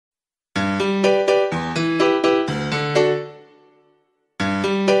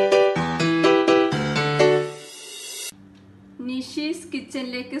നിഷീസ്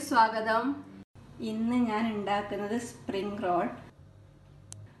കിച്ചണിലേക്ക് സ്വാഗതം. ഇന്ന് ഞാൻ ഉണ്ടാക്കുന്നത് സ്പ്രിംഗ് റോൾ.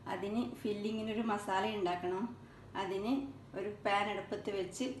 അതിന് ഫില്ലിങ്ങിനൊരു മസാല ഉണ്ടാക്കണം. അതിന് ഒരു പാൻ അടുപ്പത്ത്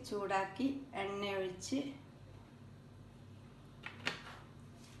വെച്ച് ചൂടാക്കി എണ്ണ ഒഴിച്ച്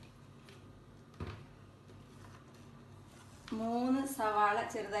മൂന്ന് സവാള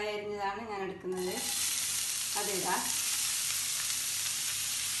ചെറുതായി അരിഞ്ഞതാണ് ഞാൻ എടുക്കുന്നത്. അതിടാം.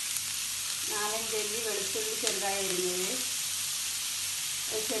 4-5 അല്ലി വെളുത്തുള്ളി ചെറുതായി അരിഞ്ഞത്,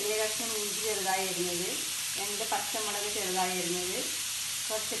 ഒരു ചെറിയ കഷ്ണം ഇഞ്ചി ചെറുതായി അരിഞ്ഞത്, 2 പച്ചമുളക് ചെറുതായി അരിഞ്ഞത്,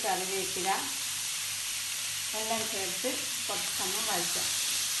 കുറച്ച് കറിവേപ്പില എല്ലാം ചേർത്ത് കുറച്ച് സമയം വഴറ്റാം.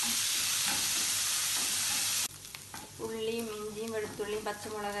 ഉള്ളിയും ഇഞ്ചിയും വെളുത്തുള്ളിയും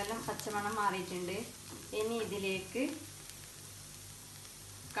പച്ചമുളകെല്ലാം പച്ചമണം മാറിയിട്ടുണ്ട്. ഇനി ഇതിലേക്ക്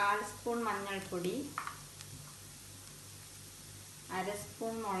 1/4 സ്പൂൺ മഞ്ഞൾപ്പൊടി, 1/2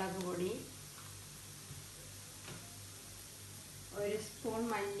 സ്പൂൺ മുളക് പൊടി, 1 സ്പൂൺ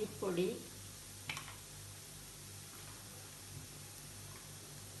മല്ലിപ്പൊടി,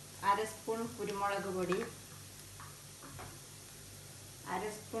 1/2 സ്പൂൺ കുരുമുളക് പൊടി,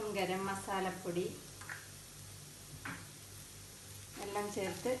 1/2 സ്പൂൺ ഗരം മസാലപ്പൊടി എല്ലാം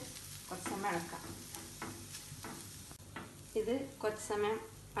ചേർത്ത് കുറച്ച് സമയം ഇളക്കാം. ഇത് കുറച്ച് സമയം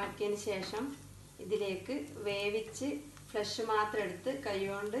ഇളക്കിയതിന് ശേഷം ഇതിലേക്ക് വേവിച്ച് ഫ്ലഷ് മാത്രം എടുത്ത്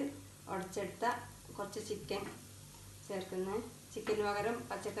കൈകൊണ്ട് ഉടച്ചെടുത്ത കുറച്ച് ചിക്കൻ ചേർക്കുന്നത്. ചിക്കന് പകരം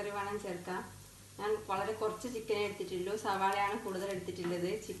പച്ചക്കറി വേണം ചേർക്കാം. ഞാൻ വളരെ കുറച്ച് ചിക്കനെ എടുത്തിട്ടുള്ളൂ. സവാളയാണ് കൂടുതൽ എടുത്തിട്ടുള്ളത്.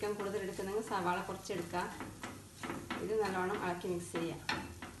 ചിക്കൻ കൂടുതൽ എടുക്കുന്നെങ്കിൽ സവാള കുറച്ചെടുക്കാം. ഇത് നല്ലോണം ഇളക്കി മിക്സ് ചെയ്യാം.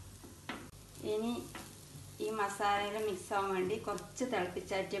 ഇനി ഈ മസാലയിൽ മിക്സ് ആവാൻ വേണ്ടി കുറച്ച്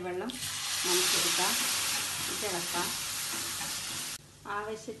തിളപ്പിച്ചാറ്റിയ വെള്ളം നനച്ചെടുക്കാം. ഇത് ഇളക്കാം.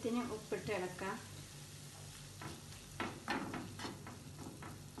 ആവശ്യത്തിന് ഉപ്പിട്ട് ഇളക്കാം.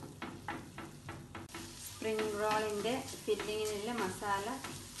 സ്പ്രിംഗ് റോളിൻ്റെ ഫില്ലിങ്ങിനുള്ള മസാല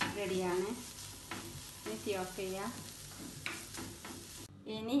റെഡിയാണ്. ഇനി തീ ഓഫ് ചെയ്യാം.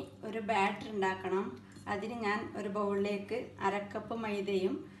 ഇനി ഒരു ബാറ്റർ ഉണ്ടാക്കണം. അതിന് ഞാൻ ഒരു ബൗളിലേക്ക് 1/2 കപ്പ്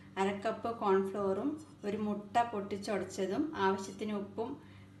മൈദയും 1/2 കപ്പ് കോൺഫ്ലോറും ഒരു മുട്ട പൊട്ടിച്ചുടച്ചതും ആവശ്യത്തിന് ഉപ്പും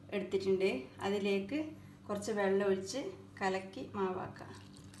എടുത്തിട്ടുണ്ട്. അതിലേക്ക് കുറച്ച് വെള്ളം ഒഴിച്ച് കലക്കി മാവാക്കാം.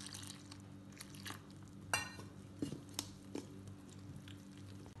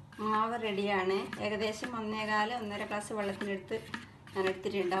 മാവ് റെഡിയാണ്. ഏകദേശം 1.25 ഗ്ലാസ് വെള്ളത്തിനെടുത്ത് ഞാൻ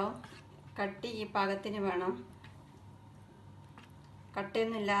എടുത്തിട്ടുണ്ടാവും. കട്ടി ഈ പാകത്തിന് വേണം.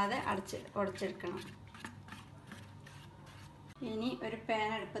 കട്ടയൊന്നുമില്ലാതെ ഉടച്ചെടുക്കണം. ഇനി ഒരു പാൻ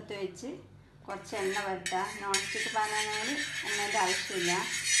അടുപ്പത്ത് വെച്ച് കുറച്ച് എണ്ണ വരട്ടാം. നോൺ സ്റ്റിക്ക് പാനാണെങ്കിൽ എണ്ണേൻ്റെ ആവശ്യമില്ല.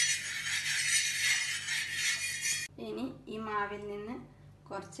 ഇനി ഈ മാവിൽ നിന്ന്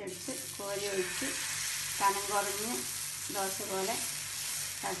കുറച്ചെടുത്ത് കോരി ഒഴിച്ച് കനം കുറഞ്ഞ് ദോശ പോലെ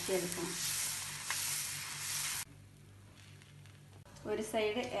തട്ടിയെടുക്കണം. ഒരു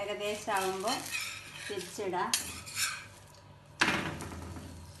സൈഡ് ഏകദേശം ആകുമ്പോൾ തിരിച്ചിടാം.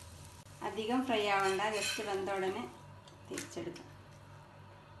 അധികം ഫ്രൈ ആവണ്ട, ജസ്റ്റ് വെന്ത ഉടനെ തിരിച്ചെടുക്കാം.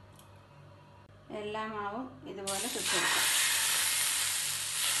 എല്ലാ മാവും ഇതുപോലെ ചുട്ടെടുക്കാം.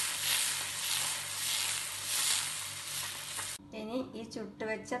 ഇനി ഈ ചുട്ട്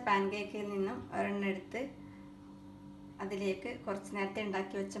വെച്ച പാൻകേക്കിൽ നിന്നും ഒരെണ്ണം എടുത്ത് അതിലേക്ക് കുറച്ച് നേരത്തെ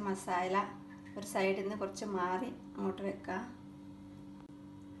ഉണ്ടാക്കി വെച്ച മസാല ഒരു സൈഡിൽ നിന്ന് കുറച്ച് മാറി അങ്ങോട്ട് വെക്കാം.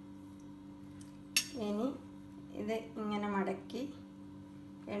 ഇനി ഇത് ഇങ്ങനെ മടക്കി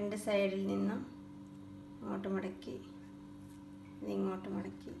 2 സൈഡിൽ നിന്നും ഇങ്ങോട്ട് മടക്കി ഇതിങ്ങോട്ട്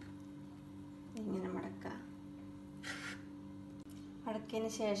മടക്കി ഇങ്ങനെ മടക്കാം.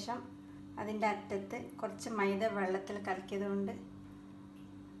 മടക്കിയതിന് ശേഷം അതിൻ്റെ അറ്റത്ത് കുറച്ച് മൈദ വെള്ളത്തിൽ കലക്കിയത് കൊണ്ട്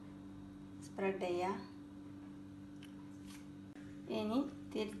സ്പ്രെഡ് ചെയ്യുക. ഇനി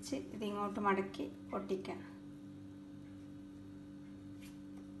തിരിച്ച് ഇതിങ്ങോട്ട് മടക്കി ഒട്ടിക്കാം.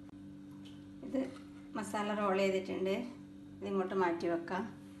 ഇത് മസാല റോൾ ചെയ്തിട്ടുണ്ട്. ഇതിങ്ങോട്ട് മാറ്റി വെക്കാം.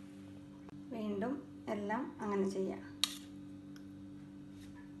 വീണ്ടും എല്ലാം അങ്ങനെ ചെയ്യാം.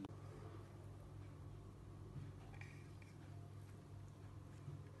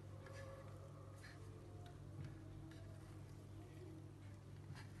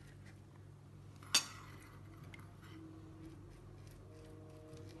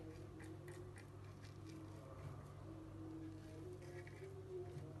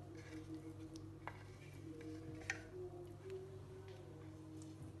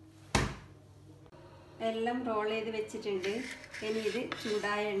 എല്ലാം റോൾ ചെയ്ത് വെച്ചിട്ടുണ്ട്. ഇനി ഇത്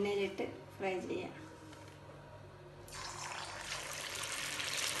ചൂടായ എണ്ണയിലിട്ട് ഫ്രൈ ചെയ്യാം.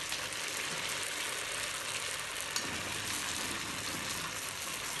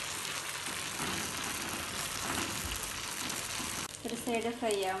 ഒരു സൈഡ്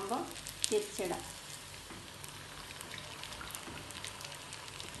ഫ്രൈ ആകുമ്പോൾ തിരിച്ചിടാം.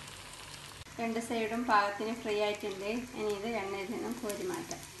 രണ്ട് സൈഡും പാകത്തിന് ഫ്രൈ ആയിട്ടുണ്ട്. ഇനി ഇത് എണ്ണയിൽ നിന്നും കോരി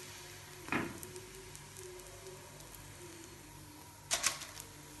മാറ്റാം.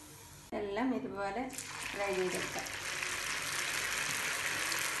 എല്ലാം ഇതുപോലെ ഫ്രൈ ചെയ്തെടുക്കാം.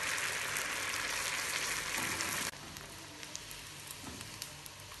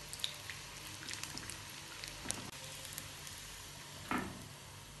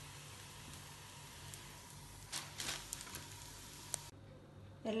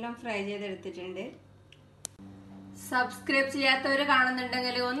 എല്ലാം ഫ്രൈ ചെയ്തെടുത്തിട്ടുണ്ട്. സബ്സ്ക്രൈബ് ചെയ്യാത്തവർ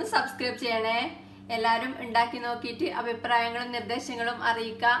കാണുന്നുണ്ടെങ്കിൽ ഒന്ന് സബ്സ്ക്രൈബ് ചെയ്യണേ. എല്ലാവരും ഉണ്ടാക്കി നോക്കിയിട്ട് അഭിപ്രായങ്ങളും നിർദ്ദേശങ്ങളും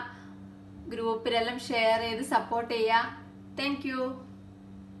അറിയിക്കുക. ഗ്രൂപ്പിലെല്ലാം ഷെയർ ചെയ്ത് സപ്പോർട്ട് ചെയ്യുക. Thank you.